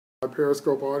My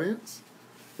Periscope audience,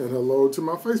 and hello to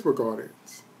my Facebook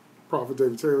audience. Prophet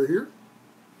David Taylor here.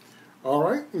 All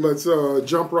right, let's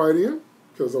jump right in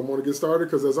because I want to get started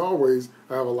because as always,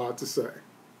 I have a lot to say.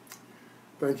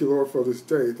 Thank you, Lord, for this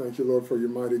day. Thank you, Lord, for your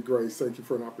mighty grace. Thank you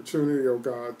for an opportunity, oh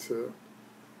God, to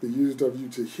be used of you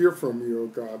to hear from you, oh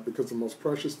God, because the most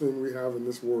precious thing we have in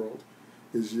this world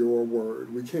is your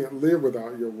word. We can't live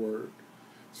without your word.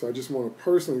 So I just want to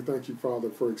personally thank you, Father,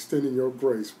 for extending your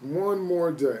grace one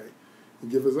more day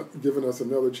and giving us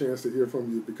another chance to hear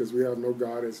from you because we have no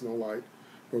guidance, no light,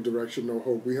 no direction, no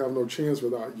hope. We have no chance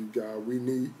without you, God. We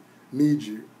need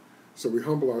you. So we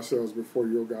humble ourselves before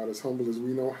you, oh God, as humble as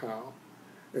we know how.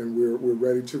 And we're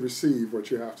ready to receive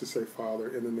what you have to say,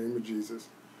 Father, in the name of Jesus,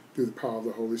 through the power of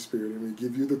the Holy Spirit. And we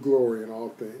give you the glory in all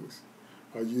things.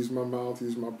 Use my mouth,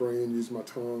 use my brain, use my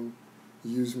tongue.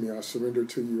 Use me. I surrender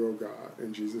to you, oh God.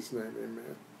 In Jesus' name,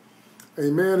 amen.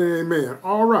 Amen and amen.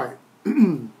 All right.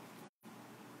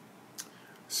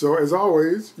 So as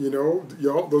always, you know,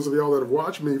 those of y'all that have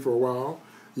watched me for a while,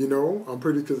 you know, I'm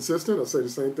pretty consistent. I say the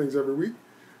same things every week.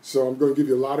 So I'm going to give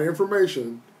you a lot of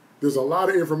information. There's a lot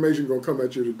of information going to come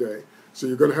at you today. So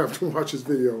you're going to have to watch this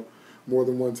video more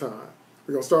than one time.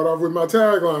 We're going to start off with my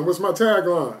tagline. What's my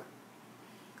tagline?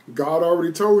 God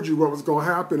already told you what was going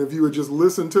to happen if you would just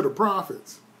listen to the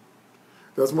prophets.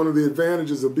 That's one of the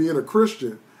advantages of being a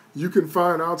Christian. You can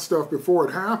find out stuff before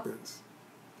it happens.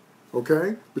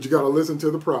 Okay? But you got to listen to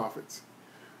the prophets.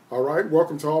 All right?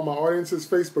 Welcome to all my audiences,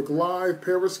 Facebook Live,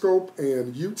 Periscope,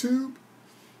 and YouTube.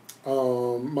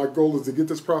 My goal is to get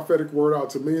this prophetic word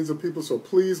out to millions of people, so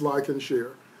please like and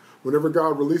share. Whenever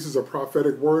God releases a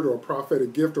prophetic word or a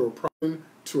prophetic gift or a prophet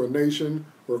to a nation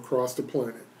or across the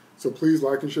planet. So please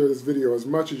like and share this video as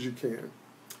much as you can.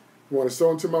 If you want to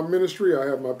sow into my ministry, I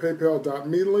have my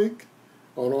paypal.me link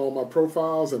on all my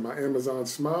profiles and my Amazon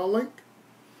Smile link.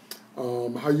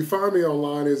 How you find me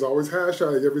online is always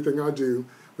hashtag everything I do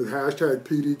with hashtag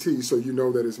PDT so you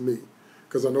know that it's me.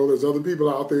 Because I know there's other people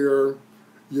out there,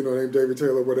 you know, named David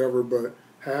Taylor, whatever, but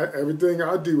everything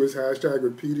I do is hashtag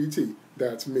with PDT.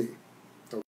 That's me.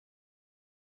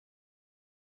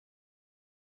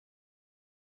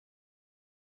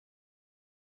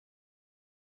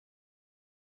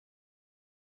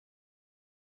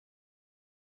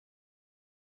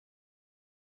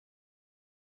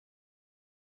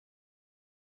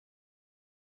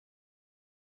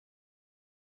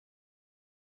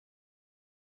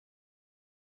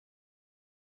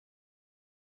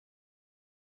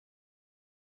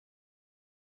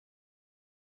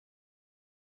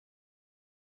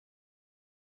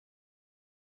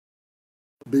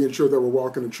 Being sure that we're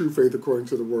walking in true faith according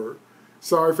to the word.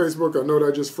 Sorry, Facebook, I know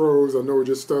that just froze. I know it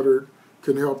just stuttered.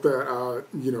 Couldn't help that.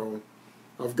 You know,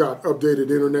 I've got updated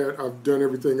internet. I've done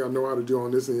everything I know how to do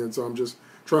on this end, so I'm just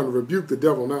trying to rebuke the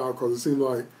devil now because it seems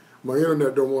like my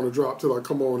internet don't want to drop till I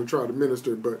come on and try to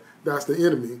minister, but that's the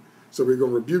enemy. So we're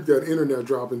going to rebuke that internet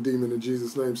dropping demon in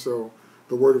Jesus' name so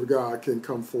the word of God can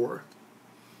come forth.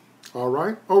 All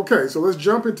right? Okay, so let's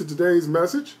jump into today's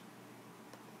message.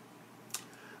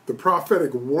 The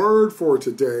prophetic word for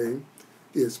today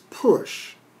is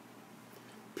push.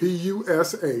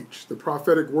 P-U-S-H. The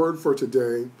prophetic word for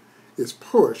today is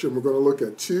push, and we're going to look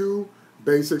at two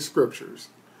basic scriptures.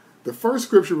 The first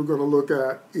scripture we're going to look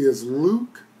at is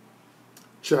Luke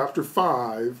chapter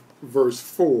 5, verse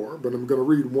 4, but I'm going to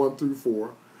read 1 through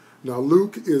 4. Now,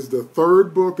 Luke is the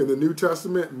third book in the New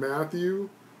Testament, Matthew,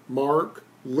 Mark,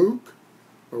 Luke.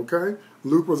 Okay?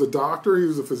 Luke was a doctor. He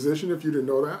was a physician, if you didn't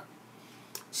know that.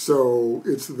 So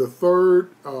it's the third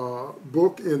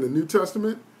book in the New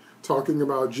Testament talking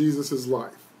about Jesus'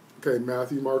 life. Okay,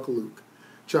 Matthew, Mark, Luke.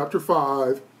 Chapter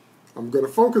 5, I'm going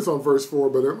to focus on verse 4,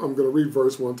 but I'm going to read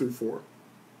verse 1 through 4.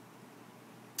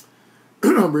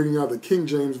 I'm reading out the King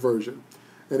James Version.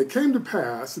 And it came to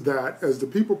pass that as the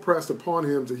people pressed upon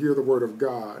him to hear the word of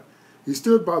God, he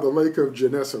stood by the lake of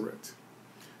Gennesaret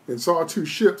and saw two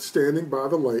ships standing by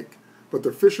the lake, but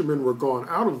the fishermen were gone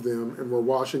out of them and were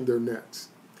washing their nets.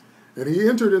 And he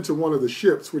entered into one of the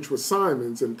ships, which was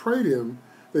Simon's, and prayed him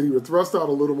that he would thrust out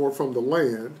a little more from the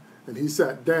land. And he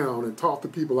sat down and taught the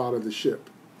people out of the ship.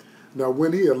 Now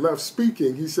when he had left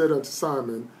speaking, he said unto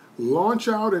Simon, launch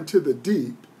out into the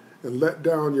deep and let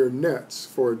down your nets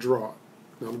for a draught.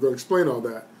 Now I'm going to explain all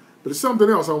that. But it's something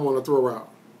else I want to throw out.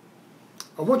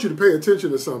 I want you to pay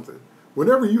attention to something.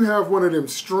 Whenever you have one of them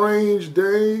strange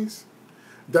days,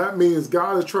 that means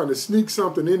God is trying to sneak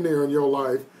something in there in your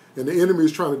life, and the enemy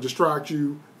is trying to distract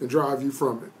you and drive you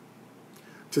from it.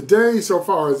 Today, so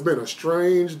far, has been a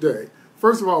strange day.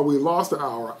 First of all, we lost an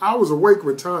hour. I was awake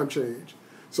when time changed.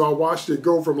 So I watched it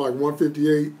go from like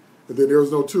 1:58, and then there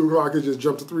was no 2 o'clock. It just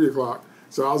jumped to 3 o'clock.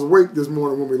 So I was awake this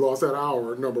morning when we lost that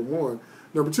hour, number one.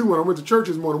 Number two, when I went to church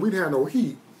this morning, we didn't have no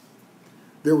heat.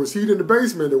 There was heat in the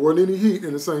basement. There wasn't any heat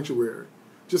in the sanctuary.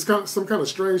 Just some kind of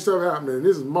strange stuff happening. And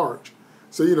this is March.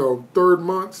 So, you know, third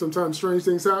month, sometimes strange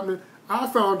things happening. I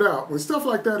found out when stuff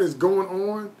like that is going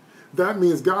on, that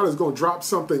means God is going to drop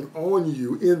something on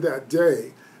you in that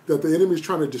day that the enemy is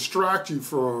trying to distract you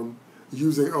from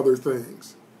using other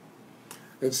things.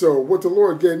 And so what the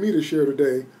Lord gave me to share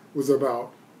today was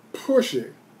about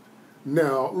pushing.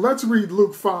 Now, let's read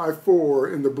Luke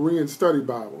 5:4 in the Berean Study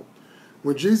Bible.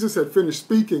 When Jesus had finished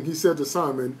speaking, he said to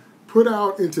Simon, "Put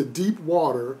out into deep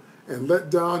water and let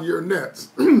down your nets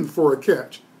for a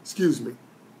catch." Excuse me.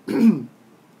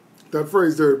 That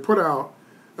phrase there, put out,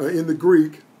 in the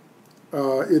Greek,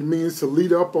 it means to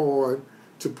lead up on,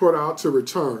 to put out, to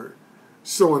return.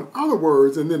 So in other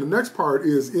words, and then the next part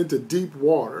is into deep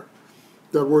water.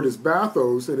 That word is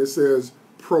bathos, and it says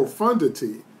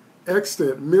profundity,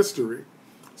 extent, mystery.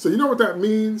 So you know what that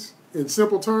means in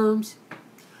simple terms?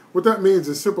 What that means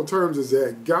in simple terms is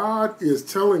that God is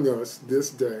telling us this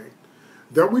day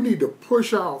that we need to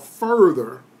push out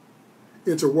further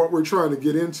into what we're trying to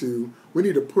get into. We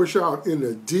need to push out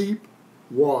into deep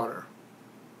water.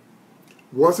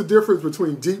 What's the difference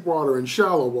between deep water and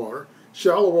shallow water?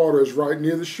 Shallow water is right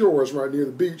near the shore, it's right near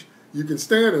the beach. You can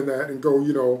stand in that and go,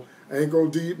 you know, ankle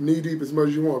deep, knee deep as much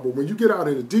as you want. But when you get out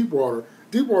into deep water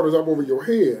is up over your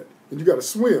head, and you got to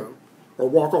swim or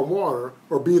walk on water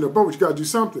or be in a boat. You got to do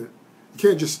something. You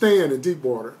can't just stand in deep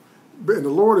water. And the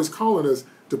Lord is calling us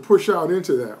to push out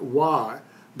into that. Why?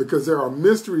 Because there are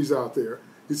mysteries out there.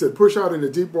 He said, push out into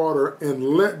deep water and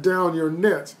let down your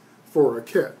nets for a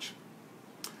catch.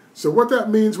 So what that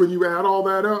means when you add all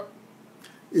that up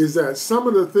is that some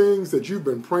of the things that you've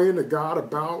been praying to God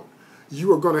about,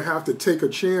 you are going to have to take a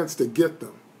chance to get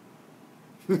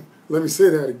them. Let me say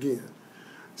that again.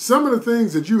 Some of the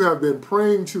things that you have been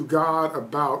praying to God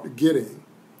about getting,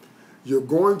 you're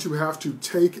going to have to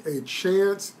take a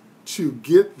chance to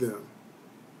get them.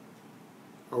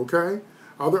 Okay?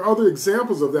 Are there other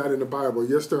examples of that in the Bible?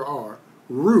 Yes, there are.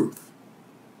 Ruth.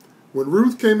 When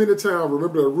Ruth came into town,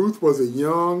 remember that Ruth was a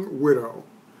young widow,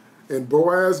 and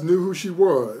Boaz knew who she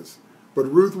was,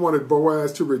 but Ruth wanted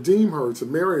Boaz to redeem her, to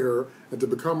marry her, and to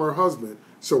become her husband.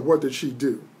 So what did she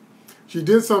do? She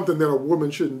did something that a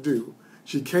woman shouldn't do.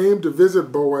 She came to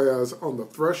visit Boaz on the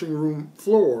threshing room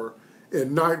floor at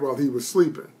night while he was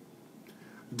sleeping.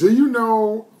 Do you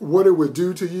know what it would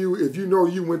do to you if you know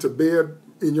you went to bed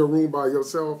in your room by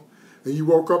yourself and you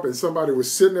woke up and somebody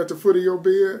was sitting at the foot of your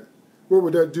bed? What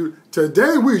would that do?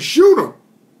 Today we shoot them.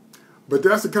 But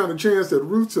that's the kind of chance that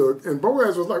Ruth took. And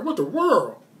Boaz was like, what the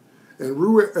world? And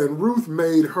Ruth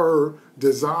made her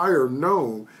desire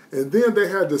known. And then they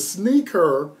had to sneak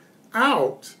her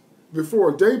out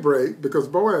before daybreak because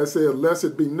Boaz said, lest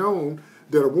it be known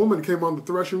that a woman came on the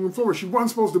threshing room floor. She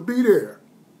wasn't supposed to be there.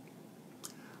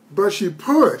 But she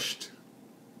pushed.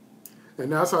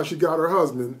 And that's how she got her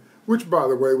husband, which, by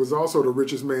the way, was also the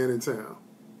richest man in town.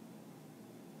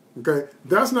 Okay?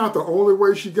 That's not the only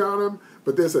way she got him,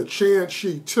 but there's a chance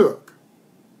she took.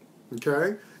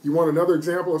 Okay? You want another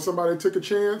example of somebody who took a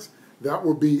chance? That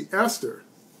would be Esther.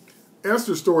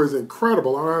 Esther's story is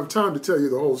incredible. I don't have time to tell you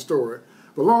the whole story.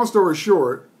 But long story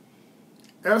short,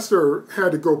 Esther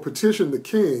had to go petition the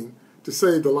king to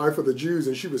save the life of the Jews,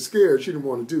 and she was scared. She didn't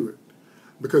want to do it.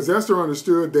 Because Esther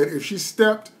understood that if she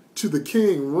stepped to the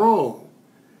king wrong,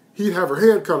 he'd have her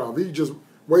head cut off. He'd just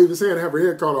wave his hand and have her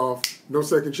head cut off, no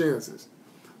second chances.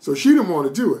 So she didn't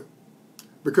want to do it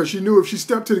because she knew if she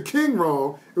stepped to the king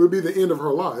wrong, it would be the end of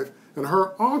her life. And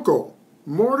her uncle,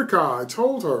 Mordecai,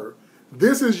 told her,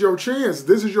 this is your chance.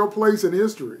 This is your place in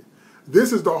history.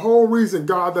 This is the whole reason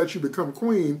God let you become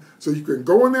queen, so you can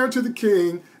go in there to the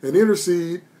king and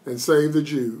intercede and save the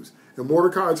Jews. And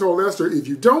Mordecai told Esther, if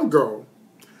you don't go,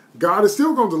 God is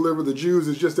still going to deliver the Jews.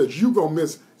 It's just that you're going to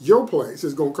miss your place.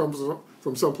 It's going to come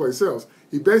from someplace else.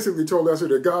 He basically told Esther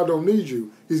that God don't need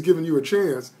you. He's giving you a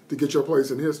chance to get your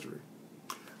place in history.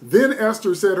 Then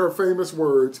Esther said her famous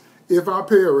words, if I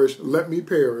perish, let me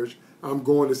perish. I'm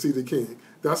going to see the king.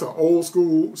 That's an old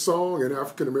school song in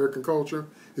African American culture.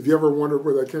 If you ever wondered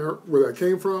where that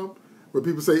came from, where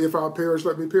people say, if I perish,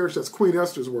 let me perish, that's Queen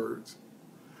Esther's words.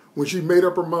 When she made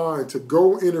up her mind to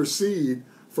go intercede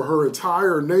for her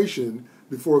entire nation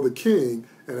before the king,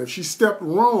 and if she stepped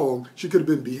wrong, she could have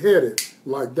been beheaded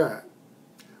like that.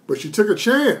 But she took a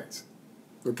chance.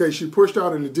 Okay, she pushed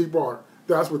out into deep water.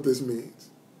 That's what this means.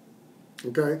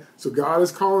 Okay, so God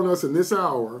is calling us in this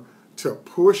hour to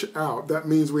push out. That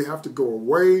means we have to go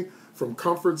away from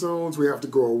comfort zones. We have to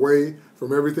go away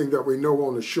from everything that we know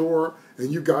on the shore,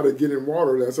 and you got to get in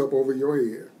water that's up over your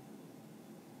head.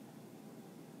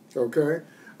 Okay?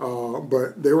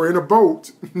 But they were in a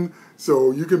boat.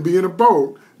 So you can be in a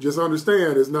boat. Just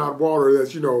understand it's not water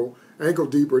that's, ankle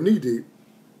deep or knee deep.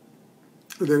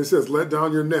 And then it says, let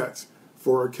down your nets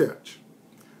for a catch.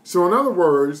 So in other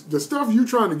words, the stuff you're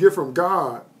trying to get from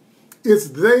God, it's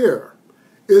there.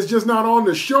 It's just not on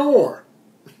the shore.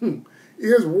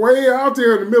 It's way out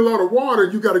there in the middle of the water.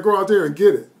 You got to go out there and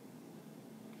get it.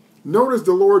 Notice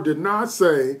the Lord did not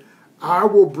say, I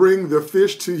will bring the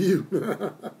fish to you.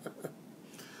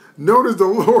 Notice the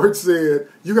Lord said,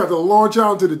 you got to launch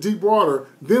out into the deep water,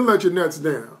 then let your nets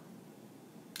down.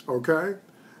 Okay?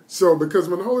 So, because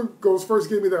when the Holy Ghost first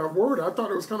gave me that word, I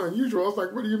thought it was kind of unusual. I was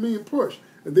like, what do you mean push?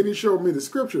 And then he showed me the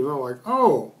scriptures, and I'm like,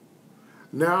 oh,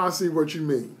 now I see what you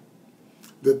mean.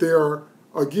 That there are,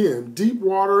 again, deep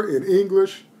water in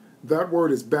English. That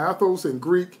word is bathos in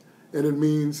Greek, and it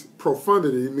means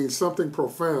profundity. It means something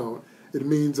profound. It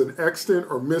means an extent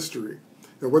or mystery.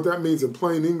 And what that means in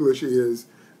plain English is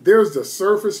there's the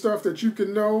surface stuff that you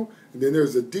can know, and then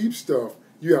there's the deep stuff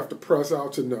you have to press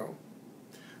out to know.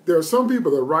 There are some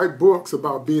people that write books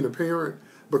about being a parent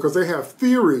because they have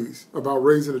theories about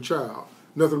raising a child.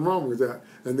 Nothing wrong with that.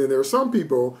 And then there are some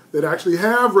people that actually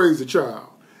have raised a child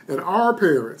and are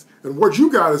parents. And what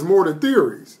you got is more than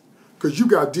theories, because you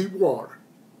got deep water.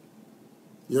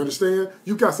 You understand?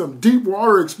 You got some deep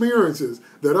water experiences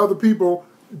that other people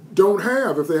don't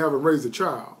have if they haven't raised a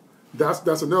child.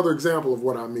 That's another example of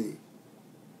what I mean.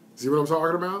 See what I'm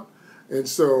talking about? And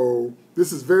so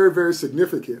this is very, very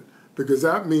significant, because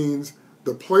that means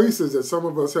the places that some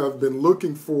of us have been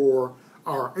looking for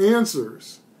our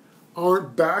answers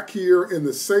aren't back here in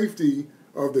the safety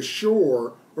of the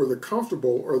shore or the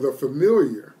comfortable or the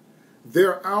familiar.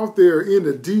 They're out there in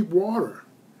the deep water,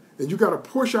 and you got to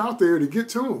push out there to get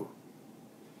to them.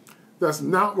 That's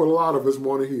not what a lot of us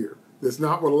want to hear. That's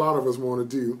not what a lot of us want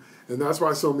to do, and that's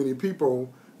why so many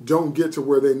people don't get to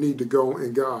where they need to go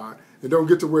in God and don't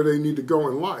get to where they need to go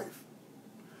in life,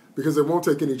 because they won't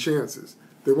take any chances.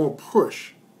 They won't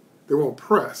push. They won't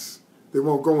press. They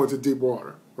won't go into deep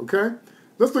water. Okay?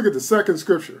 Let's look at the second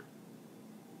scripture.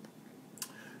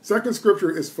 Second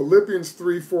scripture is Philippians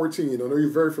 3:14. I know you're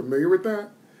very familiar with that.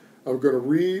 I'm going to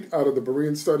read out of the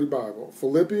Berean Study Bible.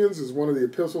 Philippians is one of the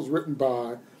epistles written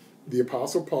by the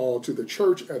Apostle Paul to the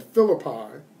church at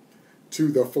Philippi, to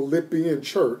the Philippian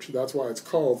church. That's why it's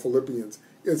called Philippians.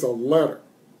 It's a letter.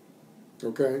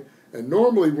 Okay? And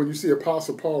normally when you see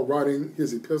Apostle Paul writing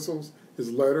his epistles, his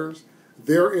letters,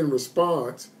 they're in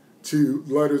response to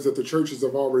letters that the churches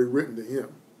have already written to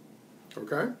him.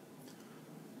 Okay?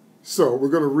 So we're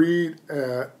going to read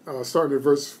at, starting at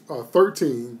verse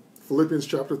 13, Philippians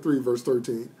chapter 3, verse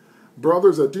 13.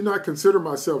 Brothers, I do not consider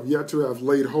myself yet to have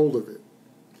laid hold of it.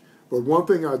 But one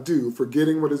thing I do,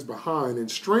 forgetting what is behind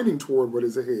and straining toward what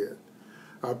is ahead,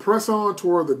 I press on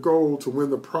toward the goal to win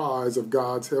the prize of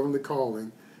God's heavenly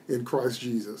calling in Christ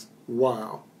Jesus.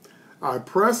 Wow. I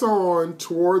press on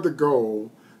toward the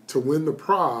goal to win the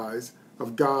prize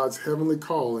of God's heavenly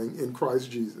calling in Christ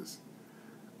Jesus.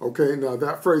 Okay, now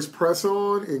that phrase press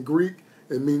on in Greek,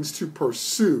 it means to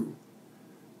pursue,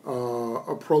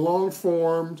 a prolonged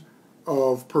form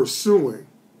of pursuing.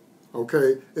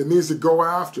 Okay, it means to go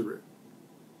after it,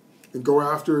 and go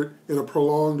after it in a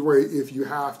prolonged way if you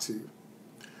have to.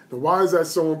 Now, why is that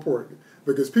so important?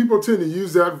 Because people tend to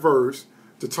use that verse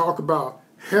to talk about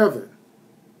heaven.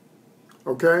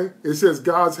 Okay, it says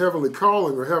God's heavenly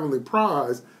calling or heavenly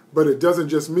prize, but it doesn't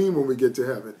just mean when we get to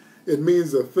heaven. It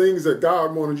means the things that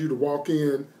God wanted you to walk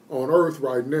in on earth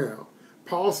right now.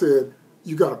 Paul said,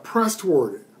 you got to press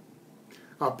toward it.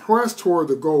 I press toward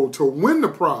the goal to win the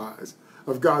prize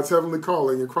of God's heavenly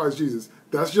calling in Christ Jesus.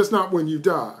 That's just not when you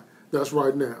die. That's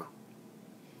right now.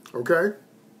 Okay?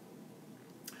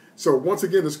 So once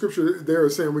again, the scripture there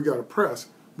is saying we got to press.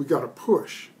 We got to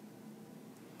push.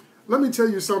 Let me tell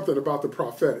you something about the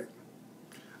prophetic.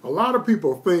 A lot of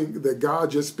people think that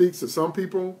God just speaks to some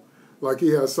people like he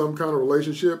has some kind of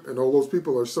relationship and all those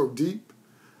people are so deep.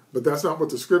 But that's not what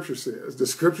the scripture says. The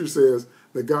scripture says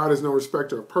that God is no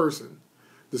respecter of person.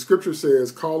 The scripture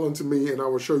says, call unto me and I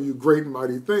will show you great and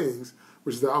mighty things,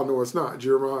 which thou knowest not.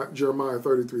 Jeremiah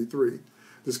 33:3.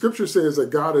 The scripture says that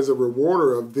God is a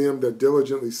rewarder of them that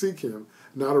diligently seek him,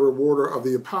 not a rewarder of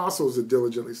the apostles that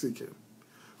diligently seek him.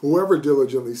 Whoever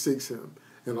diligently seeks him.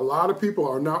 And a lot of people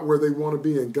are not where they want to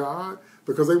be in God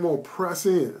because they won't press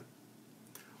in.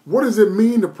 What does it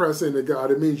mean to press into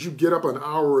God? It means you get up an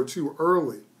hour or two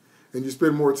early and you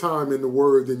spend more time in the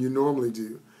Word than you normally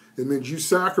do. It means you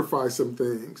sacrifice some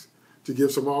things to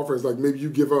give some offerings, like maybe you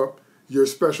give up your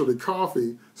specialty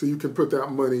coffee so you can put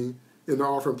that money in the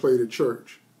offering plate at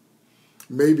church.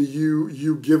 Maybe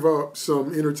you give up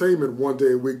some entertainment one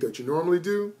day a week that you normally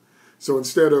do. So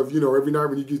instead of, every night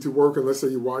when you get to work and let's say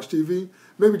you watch TV,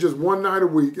 maybe just one night a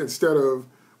week instead of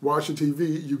watching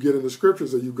TV, you get in the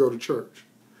scriptures or you go to church.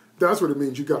 That's what it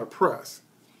means. You got to press.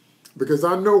 Because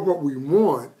I know what we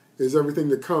want is everything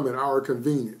to come at our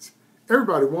convenience.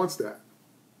 Everybody wants that.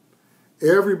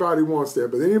 Everybody wants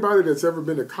that. But anybody that's ever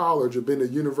been to college or been to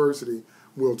university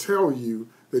will tell you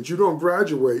that you don't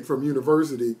graduate from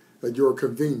university at your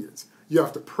convenience. You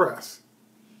have to press.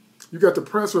 You got to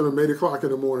press on them 8 o'clock in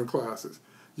the morning classes.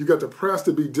 You got to press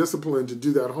to be disciplined to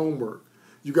do that homework.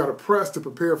 You got to press to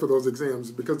prepare for those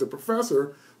exams because the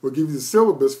professor will give you the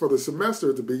syllabus for the semester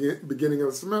at the beginning of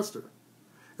the semester.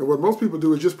 And what most people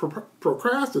do is just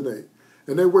procrastinate.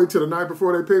 And they wait till the night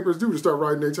before their papers due to start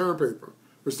writing their term paper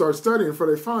or start studying for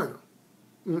their final.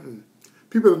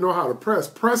 People that know how to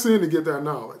press in to get that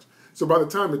knowledge. So by the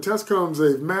time the test comes,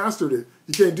 they've mastered it.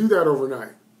 You can't do that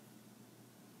overnight.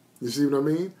 You see what I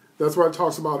mean? That's why it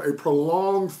talks about a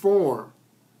prolonged form.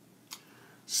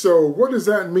 So what does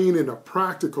that mean in a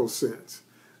practical sense?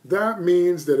 That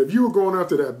means that if you were going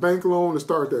after that bank loan to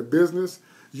start that business,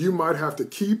 you might have to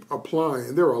keep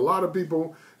applying. There are a lot of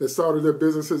people that started their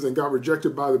businesses and got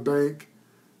rejected by the bank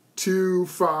 2,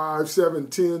 5, 7,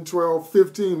 10, 12,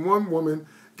 15. One woman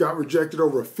got rejected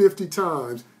over 50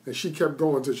 times, and she kept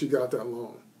going until she got that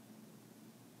loan.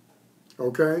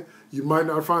 Okay? You might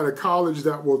not find a college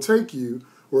that will take you,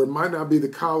 or it might not be the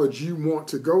college you want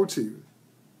to go to.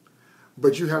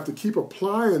 But you have to keep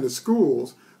applying to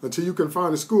schools until you can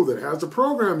find a school that has the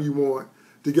program you want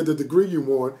to get the degree you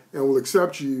want and will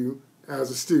accept you as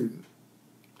a student.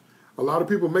 A lot of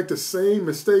people make the same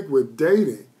mistake with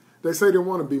dating. They say they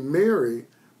want to be married,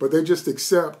 but they just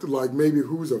accept like maybe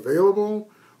who's available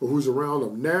or who's around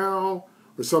them now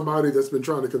or somebody that's been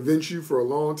trying to convince you for a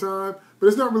long time, but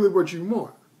it's not really what you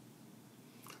want.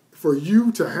 For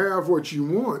you to have what you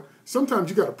want, sometimes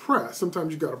you got to press,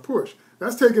 sometimes you got to push.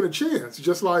 That's taking a chance,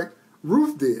 just like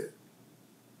Ruth did.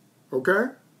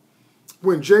 Okay?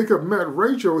 When Jacob met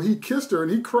Rachel, he kissed her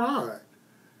and he cried.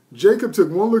 Jacob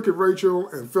took one look at Rachel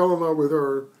and fell in love with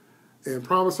her and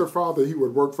promised her father he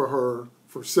would work for her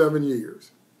for 7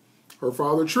 years. Her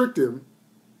father tricked him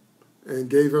and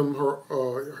gave him her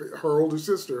older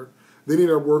sister. Then he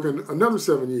ended up working another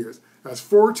 7 years. That's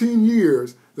 14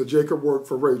 years that Jacob worked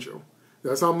for Rachel.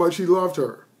 That's how much he loved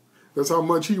her. That's how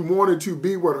much he wanted to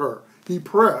be with her. He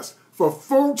pressed for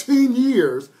 14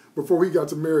 years before he got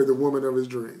to marry the woman of his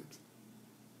dreams.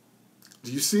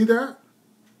 Do you see that?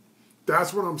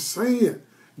 That's what I'm saying.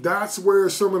 That's where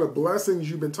some of the blessings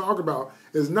you've been talking about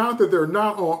is not that they're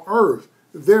not on earth.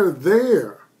 They're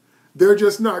there. They're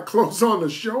just not close on the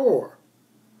shore.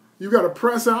 You got to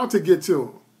press out to get to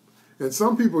them. And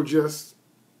some people just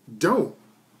don't.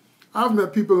 I've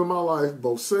met people in my life,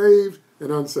 both saved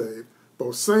and unsaved,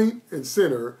 both saint and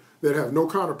sinner, that have no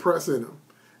kind of press in them.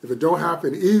 If it don't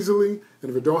happen easily,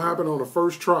 and if it don't happen on the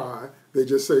first try, they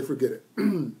just say, forget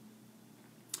it.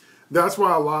 That's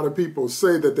why a lot of people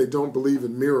say that they don't believe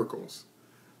in miracles.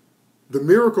 The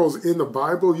miracles in the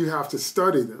Bible, you have to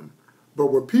study them.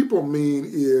 But what people mean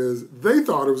is they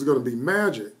thought it was going to be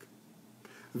magic.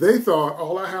 They thought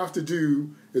all I have to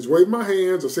do is wave my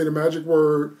hands or say the magic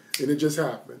word and it just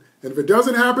happened. And if it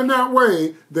doesn't happen that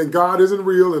way, then God isn't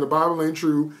real and the Bible ain't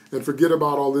true and forget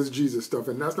about all this Jesus stuff.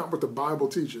 And that's not what the Bible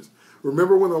teaches.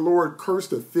 Remember when the Lord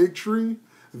cursed the fig tree?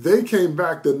 They came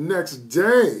back the next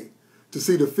day to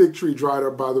see the fig tree dried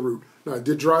up by the root. Now, it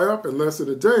did dry up in less than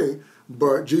a day,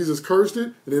 but Jesus cursed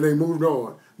it, and then they moved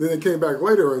on. Then they came back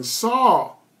later and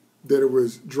saw that it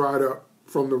was dried up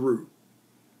from the root.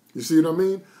 You see what I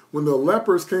mean? When the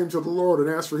lepers came to the Lord and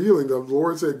asked for healing, the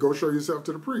Lord said, go show yourself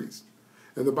to the priest.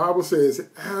 And the Bible says,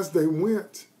 as they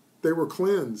went, they were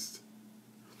cleansed.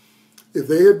 If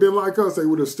they had been like us, they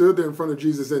would have stood there in front of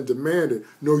Jesus and demanded,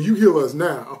 no, you heal us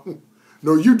now.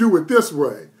 No, you do it this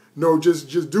way. No,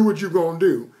 just do what you're going to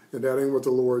do. And that ain't what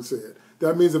the Lord said.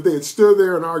 That means if they had stood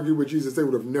there and argued with Jesus, they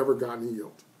would have never gotten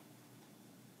healed.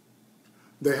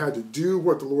 They had to do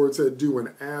what the Lord said do,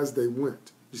 and as they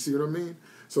went. You see what I mean?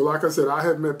 So like I said, I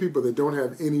have met people that don't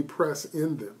have any press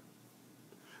in them.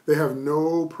 They have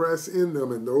no press in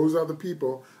them, and those are the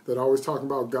people that are always talking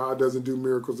about God doesn't do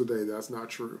miracles today. That's not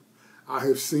true. I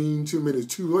have seen too many.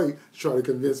 It's too late to try to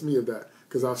convince me of that,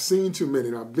 because I've seen too many,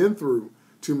 and I've been through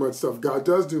too much stuff. God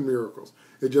does do miracles.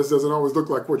 It just doesn't always look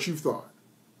like what you thought.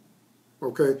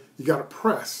 Okay? You got to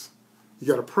press. You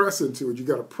got to press into it. You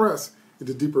got to press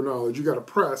into deeper knowledge. You got to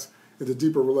press into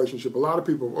deeper relationship. A lot of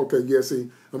people, okay, yeah, see,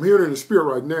 I'm hearing in the spirit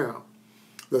right now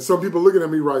that some people looking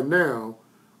at me right now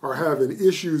are having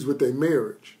issues with their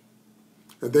marriage.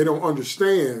 And they don't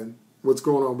understand what's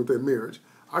going on with their marriage.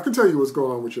 I can tell you what's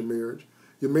going on with your marriage.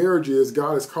 Your marriage is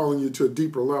God is calling you to a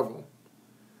deeper level,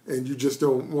 and you just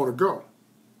don't want to go.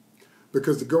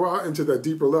 Because to go out into that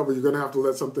deeper level, you're going to have to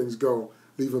let some things go,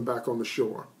 leave them back on the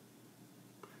shore.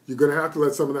 You're going to have to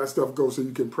let some of that stuff go so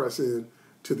you can press in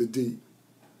to the deep.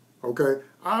 Okay?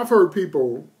 I've heard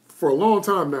people for a long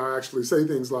time now actually say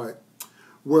things like,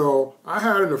 well, I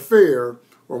had an affair,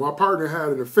 or my partner had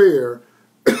an affair,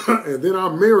 and then our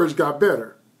marriage got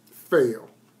better. Fail.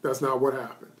 That's not what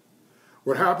happened.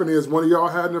 What happened is one of y'all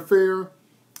had an affair,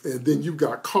 and then you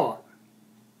got caught.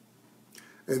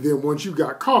 And then once you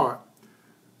got caught,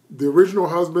 the original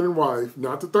husband and wife,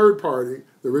 not the third party,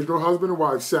 the original husband and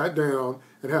wife sat down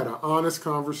and had an honest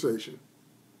conversation.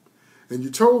 And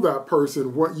you told that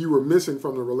person what you were missing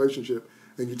from the relationship,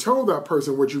 and you told that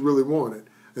person what you really wanted.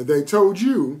 And they told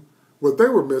you what they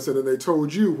were missing, and they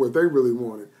told you what they really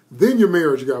wanted. Then your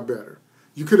marriage got better.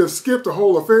 You could have skipped the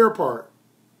whole affair part.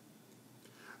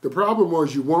 The problem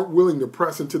was you weren't willing to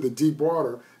press into the deep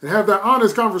water and have that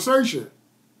honest conversation.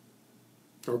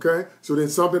 Okay? So then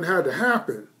something had to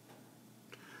happen.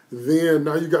 Then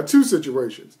now you got two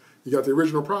situations. You got the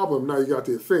original problem, now you got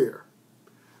the affair.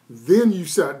 Then you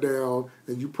sat down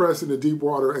and you pressed into deep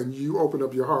water and you opened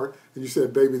up your heart and you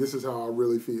said, baby, this is how I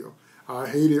really feel. I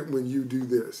hate it when you do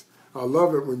this. I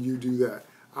love it when you do that.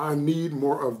 I need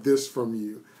more of this from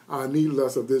you. I need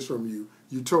less of this from you.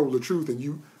 You told the truth and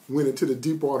you went into the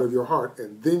deep water of your heart,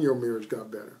 and then your marriage got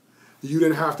better. You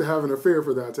didn't have to have an affair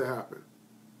for that to happen.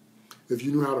 If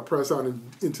you knew how to press out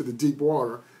into the deep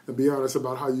water and be honest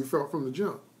about how you felt from the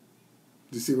jump.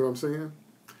 Do you see what I'm saying?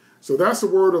 So that's the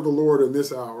word of the Lord in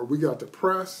this hour. We got to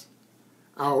press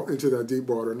out into that deep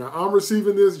water. Now, I'm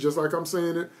receiving this just like I'm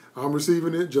saying it. I'm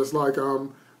receiving it just like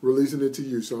I'm releasing it to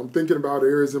you. So I'm thinking about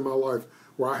areas in my life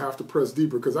where I have to press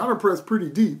deeper, because I done pressed pretty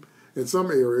deep in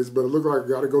some areas, but it looks like I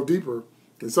got to go deeper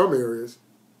in some areas.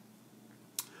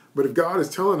 But if God is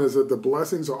telling us that the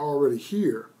blessings are already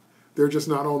here, they're just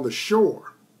not on the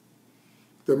shore,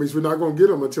 that means we're not going to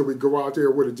get them until we go out there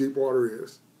where the deep water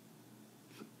is.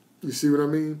 You see what I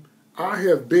mean? I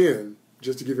have been,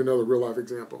 just to give you another real life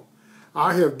example,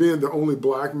 I have been the only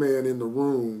black man in the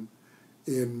room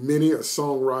in many a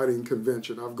songwriting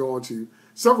convention. I've gone to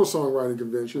several songwriting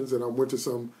conventions, and I went to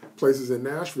some places in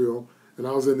Nashville, and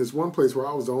I was in this one place where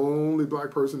I was the only black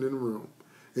person in the room.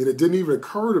 And it didn't even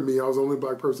occur to me I was the only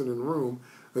black person in the room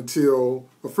until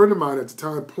a friend of mine at the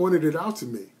time pointed it out to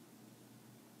me.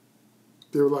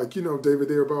 They were like, you know, David,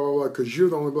 they were blah, blah, blah, because you're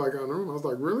the only black guy in the room. I was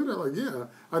like, really? They're like, yeah.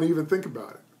 I didn't even think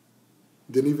about it.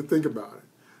 Didn't even think about it.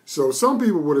 So some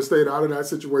people would have stayed out of that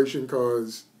situation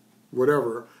because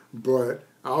whatever, but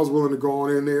I was willing to go on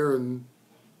in there and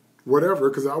whatever,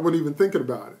 because I wasn't even thinking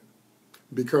about it,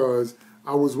 because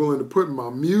I was willing to put my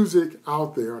music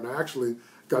out there, and I actually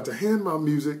got to hand my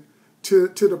music to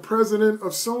the president of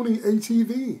Sony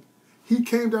ATV. He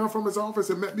came down from his office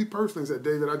and met me personally and said,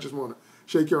 David, I just want to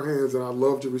shake your hands and I'd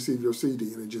love to receive your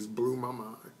CD. And it just blew my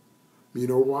mind. You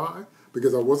know why?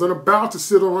 Because I wasn't about to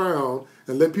sit around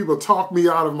and let people talk me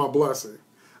out of my blessing.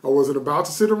 I wasn't about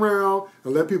to sit around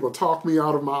and let people talk me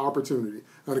out of my opportunity.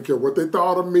 I don't care what they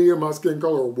thought of me or my skin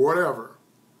color or whatever.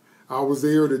 I was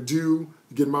there to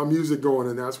get my music going,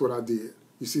 and that's what I did.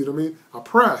 You see what I mean? I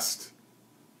pressed.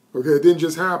 Okay, it didn't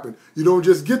just happen. You don't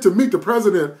just get to meet the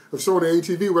president of Sony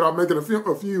ATV without making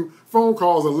a few phone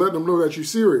calls and letting them know that you're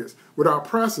serious, without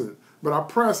pressing. But I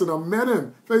pressed and I met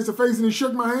him face to face and he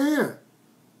shook my hand.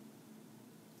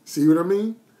 See what I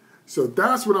mean? So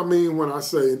that's what I mean when I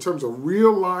say in terms of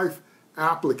real life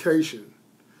application,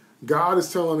 God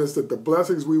is telling us that the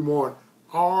blessings we want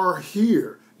are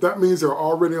here. That means they're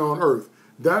already on earth.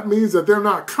 That means that they're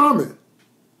not coming.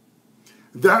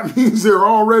 That means they're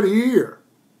already here.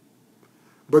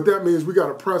 But that means we got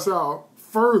to press out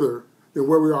further than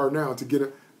where we are now to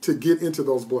get into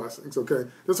those blessings, okay?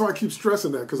 That's why I keep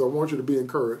stressing that, because I want you to be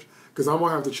encouraged, because I'm going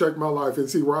to have to check my life and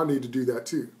see where I need to do that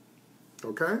too,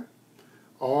 okay?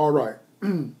 All right.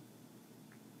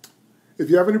 If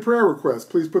you have any prayer requests,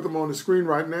 please put them on the screen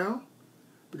right now,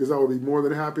 because I will be more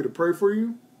than happy to pray for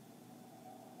you.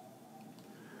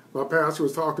 My pastor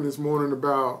was talking this morning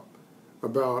about a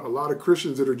lot of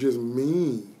Christians that are just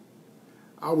mean.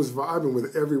 I was vibing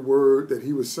with every word that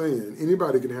he was saying.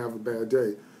 Anybody can have a bad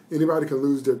day. Anybody can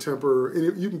lose their temper.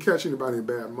 You can catch anybody in a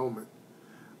bad moment.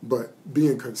 But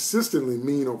being consistently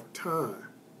mean over time.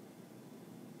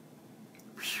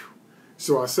 Whew.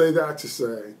 So I say that to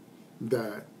say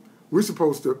that we're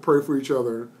supposed to pray for each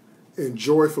other, and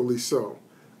joyfully so.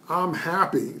 I'm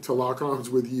happy to lock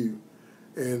arms with you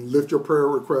and lift your prayer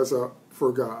requests up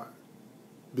for God,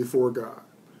 before God.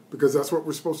 Because that's what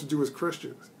we're supposed to do as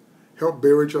Christians. help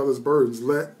bear each other's burdens.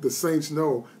 Let the saints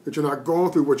know that you're not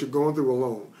going through what you're going through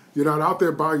alone. You're not out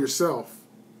there by yourself.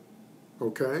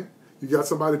 Okay? You got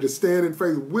somebody to stand in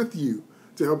faith with you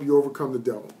to help you overcome the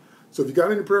devil. So if you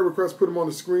got any prayer requests, put them on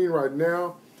the screen right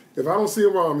now. If I don't see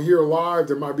them while I'm here live,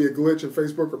 there might be a glitch in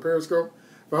Facebook or Periscope.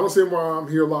 If I don't see them while I'm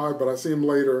here live, but I see them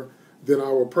later, then I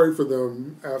will pray for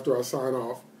them after I sign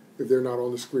off if they're not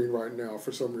on the screen right now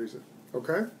for some reason.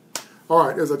 Okay? All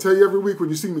right, as I tell you every week, when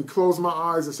you see me close my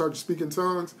eyes and start to speak in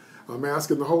tongues, I'm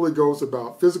asking the Holy Ghost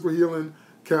about physical healing,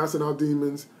 casting out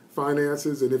demons,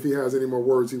 finances, and if he has any more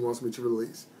words he wants me to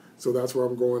release. So that's where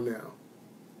I'm going now.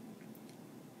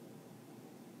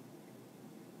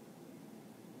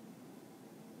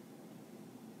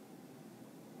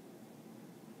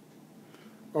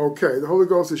 Okay, the Holy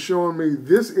Ghost is showing me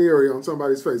this area on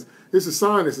somebody's face. This is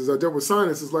sinuses. I dealt with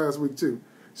sinuses last week too.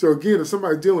 So again, if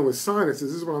somebody's dealing with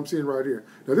sinuses, this is what I'm seeing right here.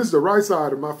 Now this is the right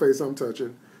side of my face I'm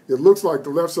touching. It looks like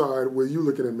the left side where you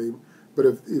looking at me. But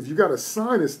if you got a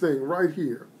sinus thing right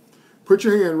here, put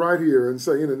your hand right here and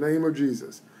say, in the name of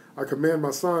Jesus, I command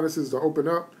my sinuses to open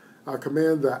up. I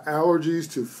command the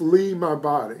allergies to flee my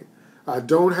body. I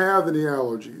don't have any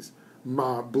allergies.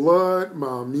 My blood,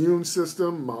 my immune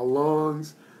system, my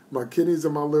lungs, my kidneys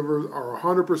and my liver are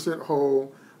 100%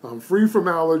 whole. I'm free from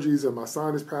allergies and my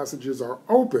sinus passages are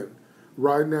open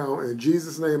right now. In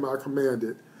Jesus' name I command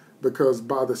it, because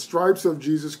by the stripes of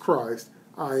Jesus Christ,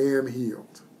 I am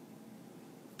healed.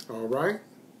 All right?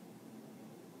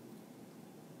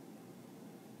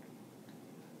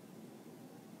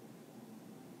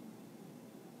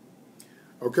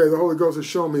 Okay, the Holy Ghost is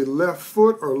showing me left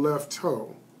foot or left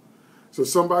toe. So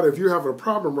somebody, if you're having a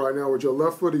problem right now with your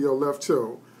left foot or your left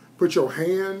toe, put your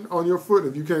hand on your foot.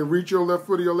 If you can't reach your left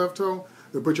foot or your left toe,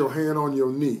 then put your hand on your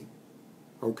knee.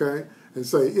 Okay? And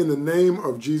say, in the name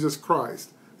of Jesus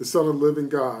Christ, the Son of the living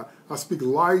God, I speak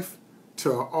life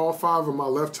to all 5 of my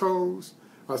left toes.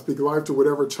 I speak life to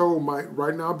whatever toe might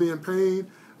right now be in pain.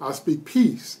 I speak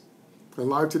peace and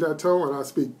life to that toe, and I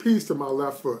speak peace to my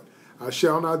left foot. I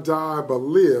shall not die, but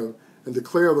live and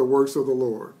declare the works of the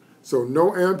Lord. So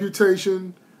no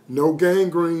amputation, no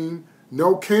gangrene,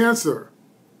 no cancer,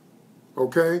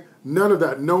 okay? None of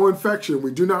that, no infection.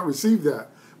 We do not receive that.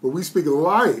 But we speak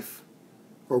life,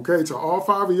 okay, to all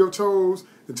 5 of your toes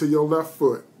and to your left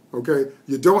foot, okay?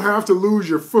 You don't have to lose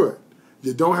your foot.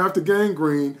 You don't have to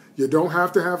gangrene. You don't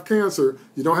have to have cancer.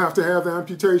 You don't have to have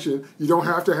amputation. You don't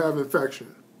have to have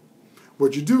infection.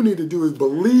 What you do need to do is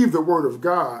believe the word of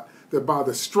God, that by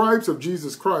the stripes of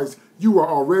Jesus Christ, you are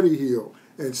already healed.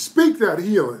 And speak that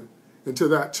healing into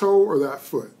that toe or that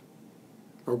foot.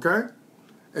 Okay?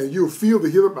 And you'll feel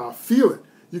the healing power. Feel it.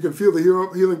 You can feel the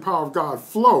healing power of God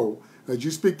flow as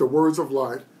you speak the words of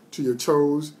life to your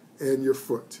toes and your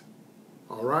foot.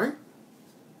 All right?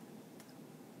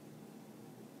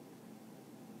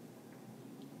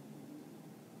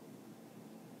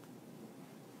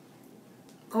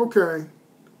 Okay.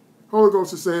 Holy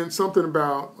Ghost is saying something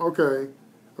about, okay,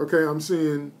 I'm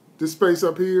seeing this space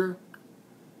up here,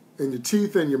 and your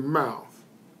teeth and your mouth.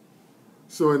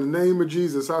 So in the name of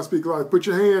Jesus, I speak life. Put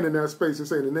your hand in that space and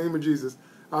say, in the name of Jesus,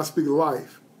 I speak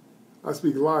life. I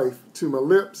speak life to my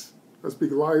lips. I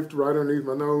speak life right underneath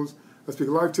my nose. I speak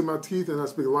life to my teeth, and I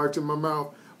speak life to my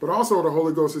mouth. But also the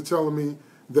Holy Ghost is telling me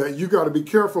that you got to be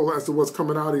careful as to what's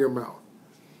coming out of your mouth.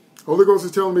 Holy Ghost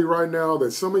is telling me right now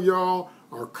that some of y'all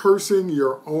are cursing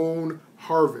your own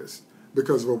harvest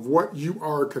because of what you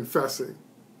are confessing.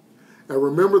 And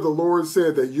remember, the Lord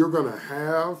said that you're going to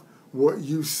have what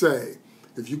you say.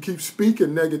 If you keep speaking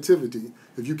negativity,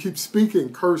 if you keep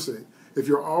speaking cursing, if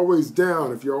you're always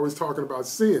down, if you're always talking about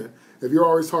sin, if you're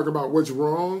always talking about what's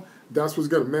wrong, that's what's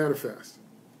going to manifest.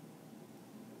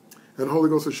 And the Holy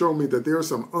Ghost has shown me that there are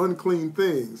some unclean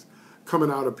things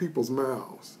coming out of people's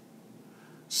mouths.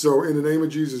 So in the name of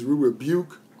Jesus, we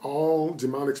rebuke all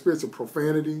demonic spirits of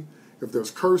profanity. If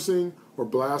there's cursing or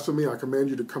blasphemy, I command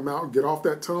you to come out and get off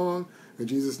that tongue in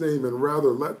Jesus' name, and rather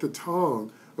let the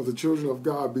tongue of the children of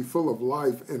God be full of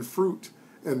life and fruit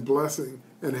and blessing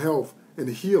and health and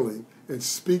healing, and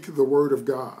speak the word of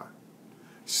God.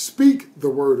 Speak the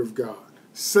word of God.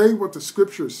 Say what the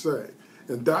scriptures say,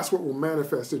 and that's what will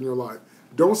manifest in your life.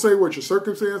 Don't say what your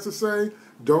circumstances say.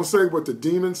 Don't say what the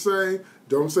demons say.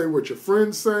 Don't say what your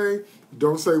friends say.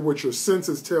 Don't say what your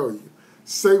senses tell you.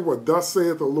 Say what thus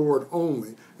saith the Lord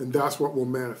only, and that's what will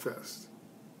manifest.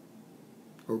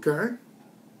 Okay?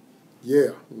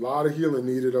 Yeah, a lot of healing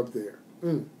needed up there.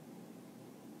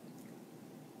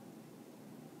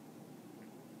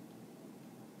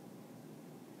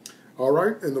 All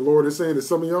right, and the Lord is saying that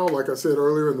some of y'all, like I said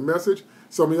earlier in the message,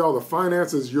 some of y'all, the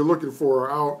finances you're looking for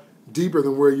are out deeper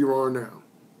than where you are now.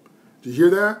 Do you hear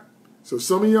that? So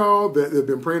some of y'all that have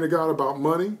been praying to God about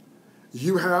money,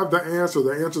 you have the answer.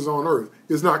 The answer's on earth.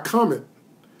 It's not coming.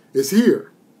 It's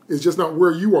here. It's just not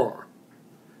where you are.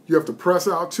 You have to press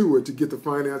out to it to get the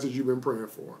finances you've been praying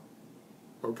for.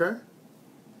 Okay?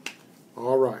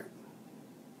 All right.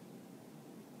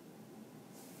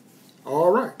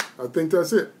 All right. I think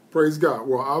that's it. Praise God.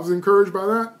 Well, I was encouraged by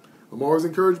that. I'm always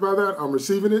encouraged by that. I'm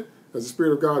receiving it as the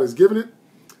Spirit of God has given it.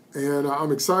 And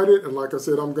I'm excited. And like I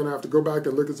said, I'm going to have to go back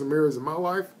and look at some areas in my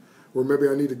life where maybe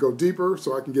I need to go deeper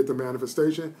so I can get the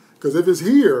manifestation. Because if it's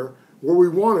here, what we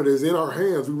want it is in our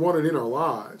hands. We want it in our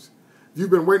lives. If you've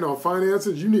been waiting on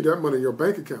finances, you need that money in your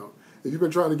bank account. If you've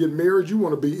been trying to get married, you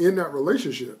want to be in that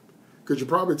relationship because you're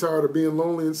probably tired of being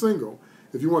lonely and single.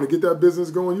 If you want to get that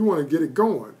business going, you want to get it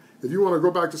going. If you want to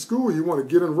go back to school, you want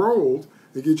to get enrolled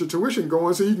and get your tuition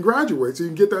going so you can graduate, so you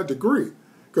can get that degree.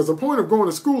 Because the point of going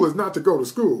to school is not to go to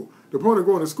school. The point of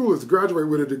going to school is to graduate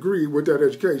with a degree with that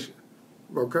education.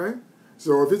 Okay?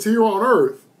 So if it's here on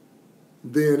earth,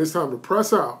 then it's time to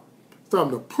press out. It's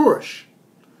time to push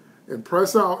and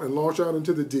press out and launch out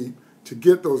into the deep to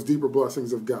get those deeper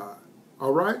blessings of God.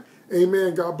 All right?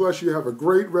 Amen. God bless you. Have a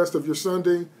great rest of your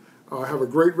Sunday. Have a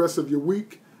great rest of your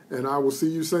week. And I will see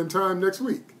you same time next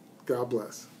week. God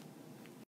bless.